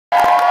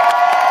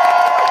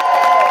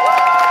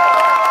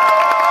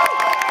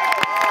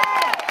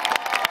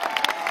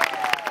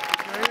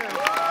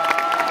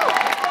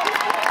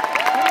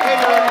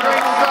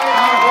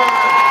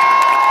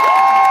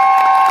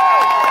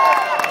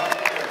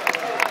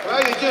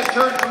just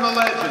heard from a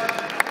legend.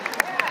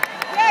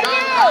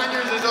 John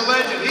Conyers is a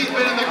legend. He's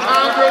been in the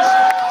Congress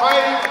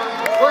fighting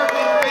for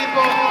working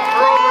people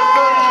for over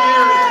 30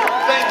 years.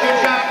 Thank you,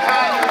 John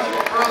Conyers,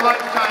 for a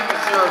lifetime of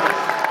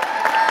service.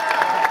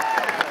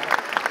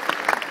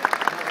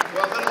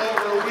 Well, a little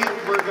over a week,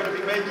 we're going to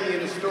be making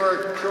an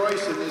historic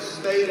choice in this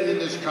state and in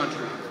this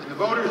country. And the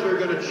voters are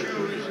going to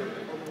choose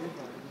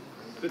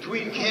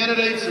between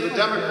candidates of the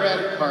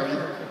Democratic Party,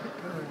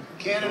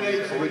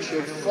 candidates which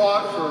have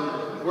fought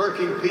for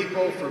working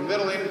people, for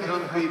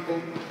middle-income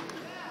people,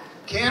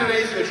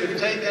 candidates which have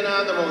taken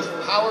on the most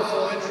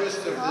powerful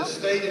interests of the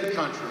state and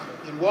country.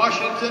 In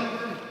Washington,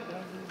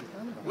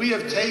 we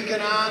have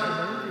taken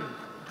on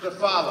the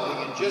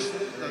following. In just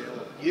a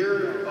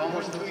year,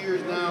 almost 2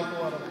 years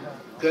now,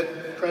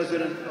 that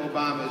President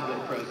Obama has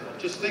been president.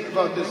 Just think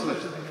about this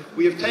list.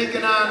 We have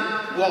taken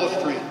on Wall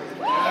Street.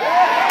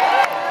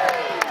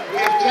 We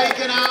have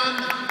taken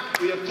on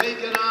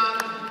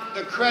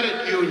the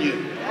credit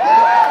union.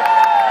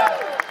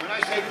 When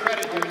I say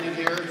credit union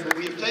here, what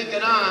we have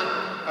taken on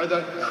are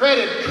the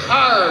credit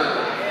card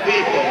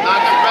people,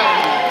 not the credit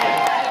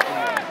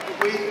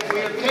union. We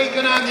have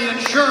taken on the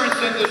insurance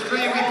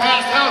industry and we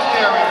passed health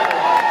care reform.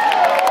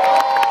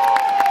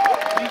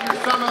 These are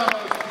some of the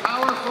most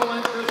powerful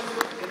interests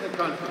in the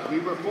country. We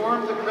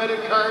reformed the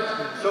credit cards,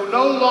 so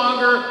no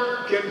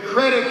longer can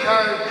credit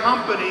card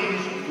companies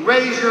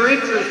raise your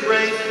interest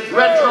rates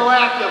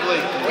retroactively.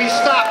 We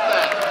stopped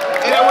that.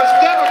 And it was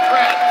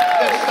Democrats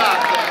that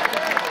stopped that.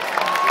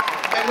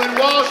 And when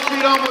Wall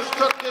Street almost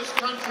took this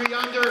country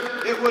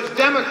under, it was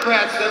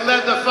Democrats that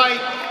led the fight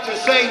to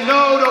say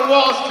no to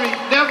Wall Street.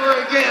 Never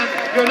again.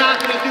 You're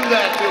not going to do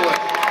that to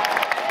it.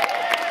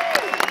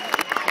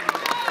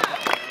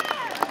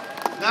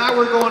 Now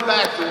we're going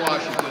back to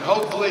Washington,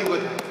 hopefully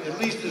with at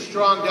least a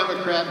strong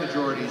Democrat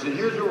majorities. And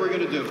here's what we're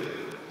going to do.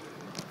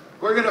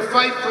 We're going to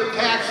fight for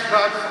tax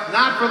cuts,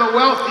 not for the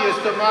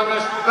wealthiest among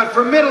us, but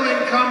for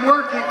middle-income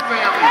working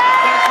families.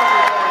 That's what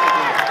we're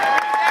going to do.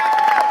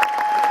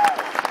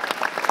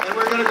 And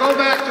we're going to go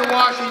back to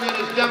Washington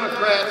as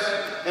Democrats,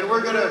 and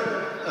we're going to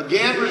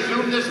again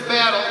resume this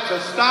battle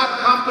to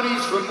stop companies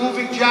from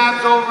moving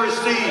jobs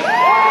overseas. We're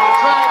going to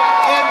try to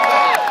end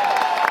that.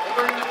 And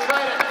we're going to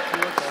try to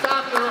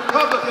stop the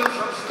Republicans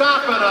from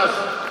stopping us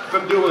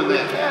from doing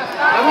that.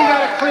 And we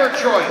got a clear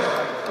choice.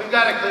 We've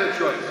got a clear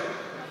choice.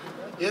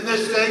 In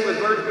this state with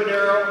Virg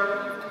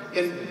Bernero,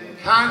 in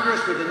Congress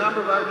with a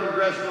number of our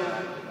congressional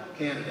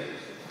candidates,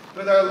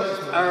 with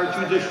our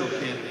judicial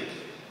candidates.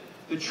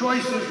 The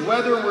choice is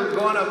whether we're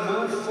going to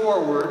move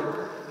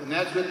forward, and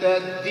that's what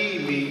that D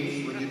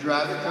means when you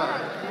drive a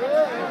car,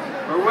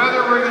 or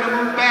whether we're going to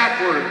move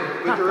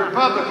backward with the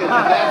Republicans,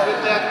 and that's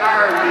what that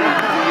R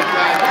means when you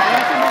drive a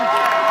car.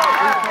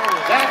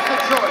 That's the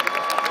choice.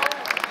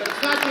 But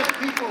it's not just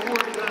people who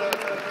are going to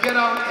get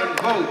out and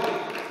vote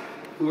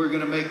who are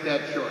going to make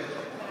that choice.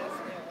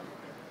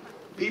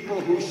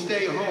 People who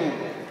stay home,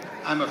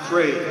 I'm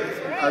afraid,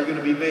 are going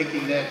to be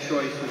making that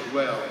choice as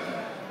well.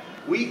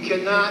 We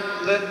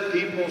cannot let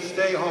people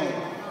stay home.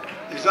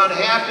 As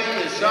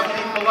unhappy as some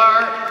people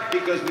are,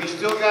 because we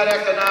still got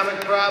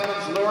economic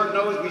problems, Lord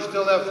knows we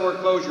still have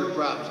foreclosure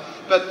problems.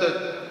 But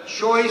the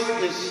choice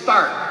is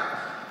stark.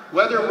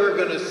 Whether we're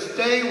going to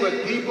stay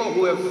with people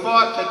who have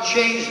fought to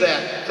change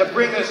that, to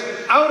bring us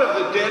out of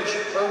the ditch,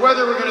 or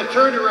whether we're going to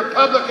turn to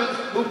Republicans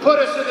who put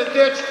us in the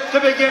ditch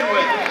to begin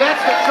with.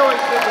 That's the choice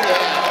that we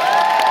have.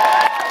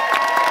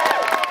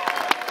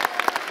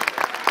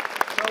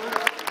 So,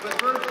 with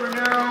Virg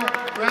Bernero,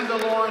 Brenda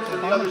Lawrence, and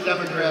the other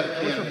Democratic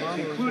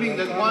candidates, including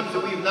the ones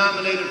that we've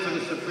nominated for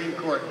the Supreme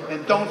Court,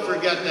 and don't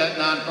forget that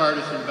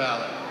nonpartisan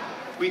ballot.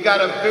 We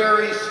got a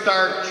very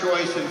stark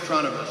choice in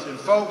front of us. And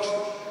folks,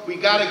 we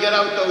got to get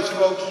out those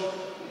folks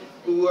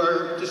who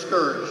are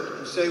discouraged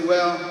and say,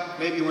 well,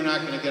 maybe we're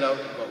not going to get out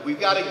to vote. We've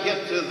got to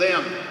get to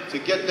them to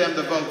get them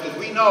to vote, because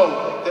we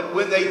know that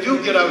when they do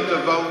get out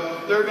to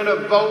vote, they're going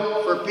to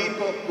vote for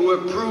people who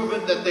have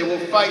proven that they will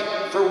fight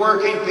for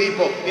working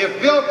people. If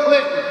Bill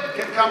Clinton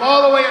can come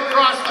all the way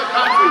across the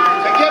country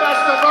to get us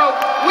to vote,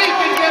 we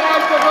can get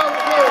out to vote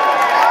too.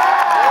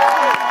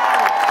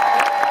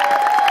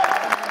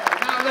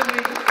 Now let me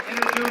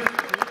introduce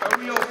a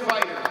real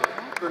fighter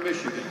for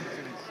Michigan.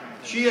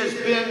 She has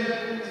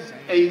been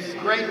a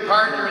great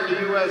partner in the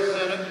U.S.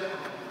 Senate.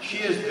 She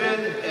has been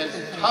as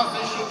tough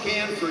as she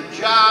can for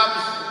jobs.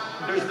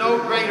 There's no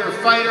greater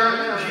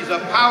fighter. She's a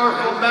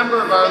powerful member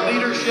of our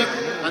leadership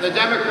on the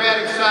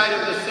Democratic side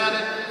of the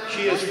Senate.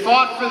 She has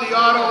fought for the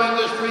auto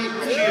industry.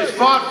 She has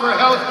fought for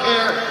health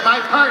care. My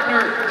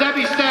partner,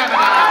 Debbie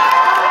Stabenow.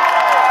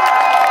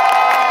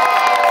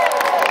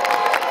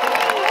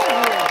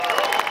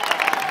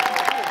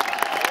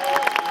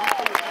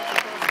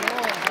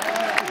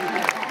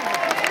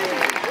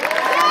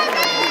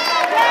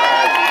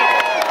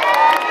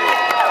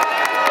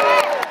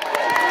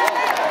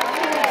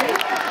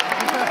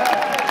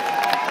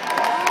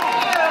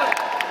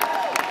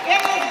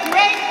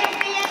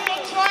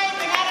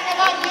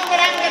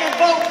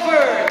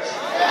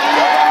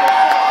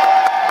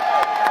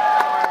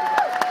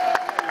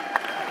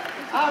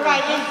 All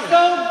right, it's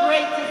so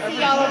great to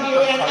see all of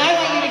you, and I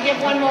want you to give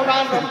one more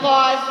round of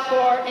applause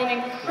for an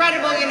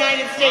incredible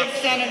United States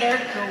Senator,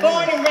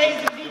 born and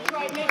raised in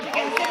Detroit,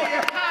 Michigan,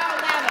 Senator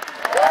Carl Levin.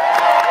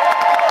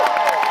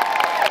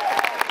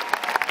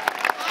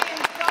 I am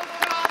so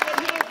proud that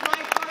he is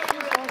my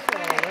partner in the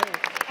Senate,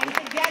 and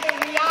together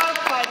we are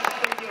fighting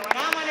for you, and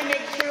I want to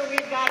make sure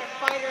we've got a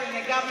fighter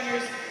in the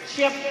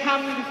governorship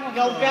come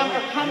November,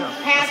 come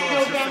past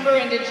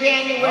November into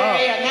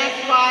January, and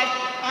that's why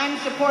I'm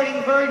supporting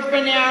Virg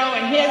Bernero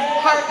and his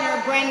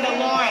partner, Brenda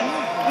Lawrence.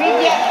 We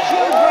get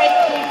two great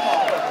people.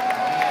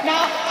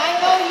 Now, I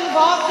know you've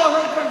also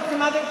heard from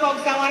some other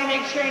folks I want to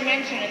make sure and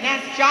mention, and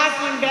that's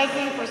Jocelyn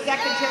Besley for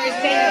Secretary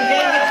of State and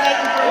David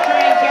Clayton for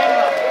Attorney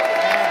General.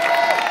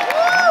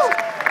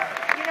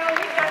 You know,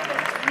 we've got the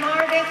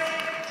smartest,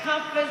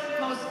 toughest,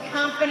 most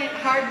confident,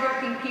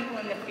 hardworking people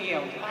in the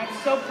field. I'm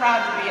so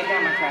proud to be a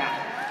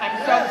Democrat. I'm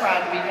so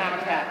proud to be a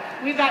Democrat.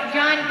 We've got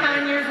John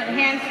Conyers and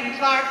Hanson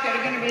Clark that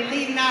are going to be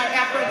leading our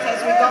efforts as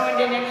we go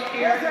into next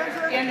year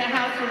in the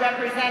House of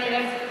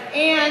Representatives.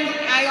 And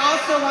I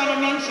also want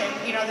to mention,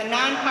 you know, the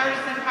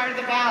nonpartisan part of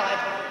the ballot,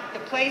 the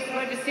place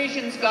where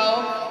decisions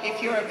go. If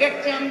you're a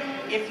victim,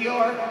 if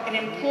you're an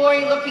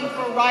employee looking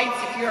for rights,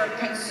 if you're a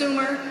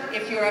consumer,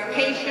 if you're a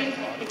patient,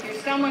 if you're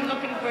someone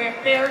looking for a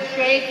fair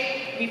shake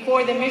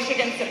before the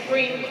Michigan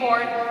Supreme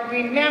Court,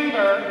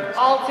 remember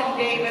Alton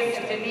Davis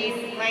and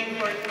Denise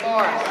Langford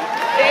Morris.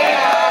 They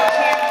are our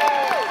champions.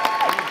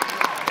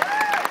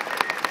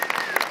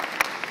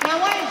 Now I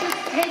want to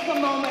just take a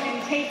moment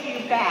and take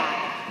you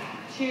back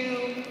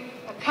to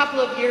a couple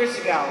of years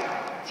ago.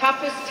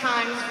 Toughest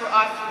times for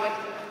us with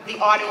the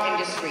auto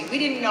industry. We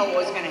didn't know what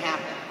was going to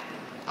happen.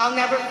 I'll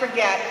never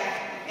forget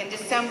in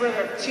December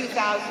of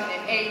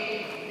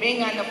 2008,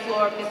 being on the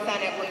floor of the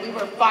Senate when we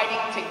were fighting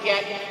to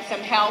get some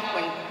help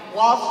when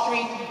Wall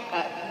Street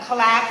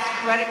collapsed,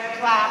 credit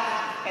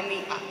collapsed, and the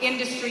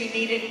industry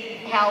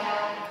needed help,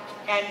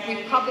 and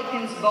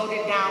Republicans voted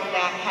down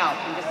that help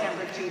in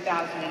December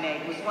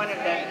 2008. It was one of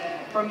the,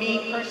 for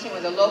me personally,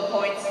 one of the low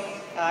points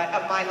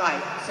of my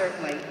life,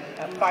 certainly,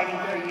 fighting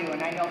for you,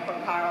 and I know for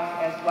Carl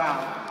as well.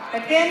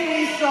 But then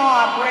we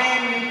saw a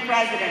brand new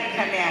president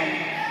come in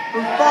who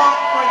fought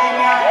for the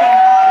American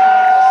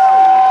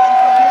auto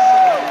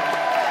industry.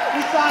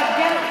 We saw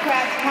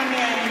Democrats come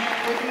in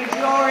with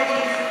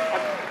majorities,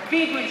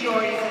 big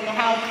majorities in the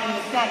House and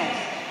the Senate.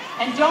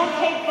 And don't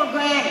take for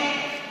granted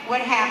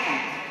what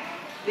happened,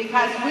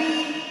 because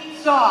we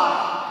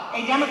saw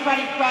a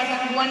Democratic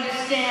president who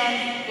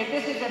understands that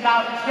this is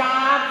about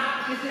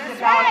jobs, this is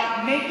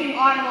about making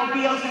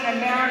automobiles in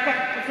America,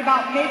 it's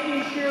about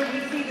making sure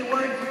we see the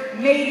words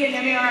made in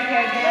America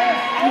again,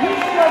 and he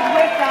stood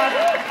with us,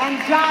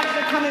 and jobs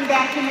are coming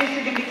back to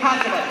Michigan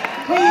because of it.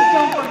 Please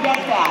don't forget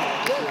that.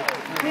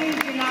 Please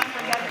do not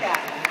forget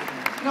that.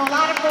 You know, a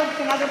lot of folks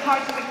in other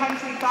parts of the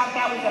country thought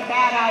that was a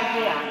bad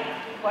idea.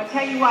 Well, I'll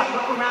tell you what,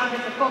 look around at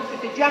the folks at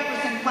the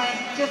Jefferson plant,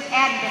 just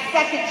added a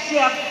second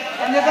shift,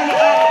 and they're going to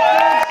add a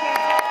third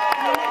shift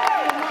in the next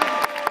few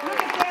months.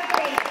 Look at their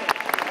faces.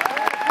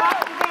 Talk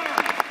to them.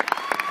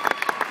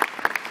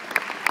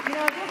 You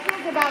know, this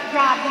is about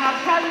jobs, and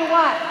I'll tell you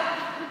what,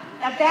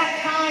 at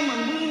that time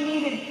when we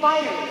needed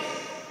fighters,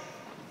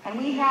 and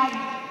we had,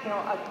 you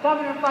know, a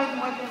governor fighting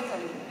with us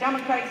and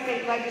Democratic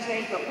state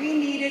legislators, but we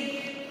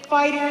needed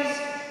fighters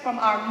from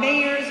our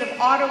mayors of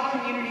auto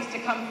communities to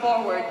come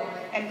forward,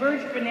 and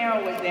Virg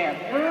Bernero was there.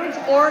 Virg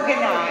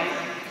organized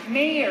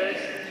mayors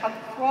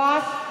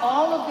across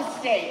all of the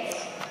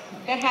states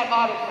that had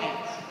auto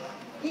plants.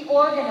 He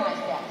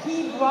organized that.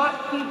 He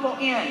brought people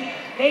in.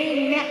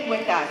 They met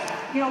with us.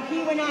 You know,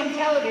 he went on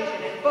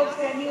television and folks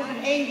said he was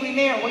an angry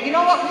mayor. Well, you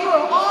know what? We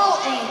were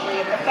all angry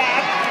at the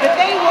fact that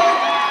they were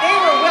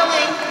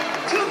willing,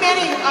 too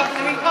many of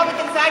the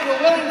Republican side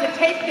were willing to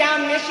take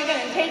down Michigan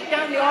and take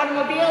down the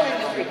automobile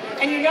industry.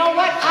 And you know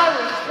what? I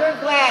was sure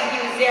glad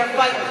he was there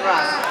fighting for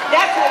us.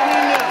 That's what we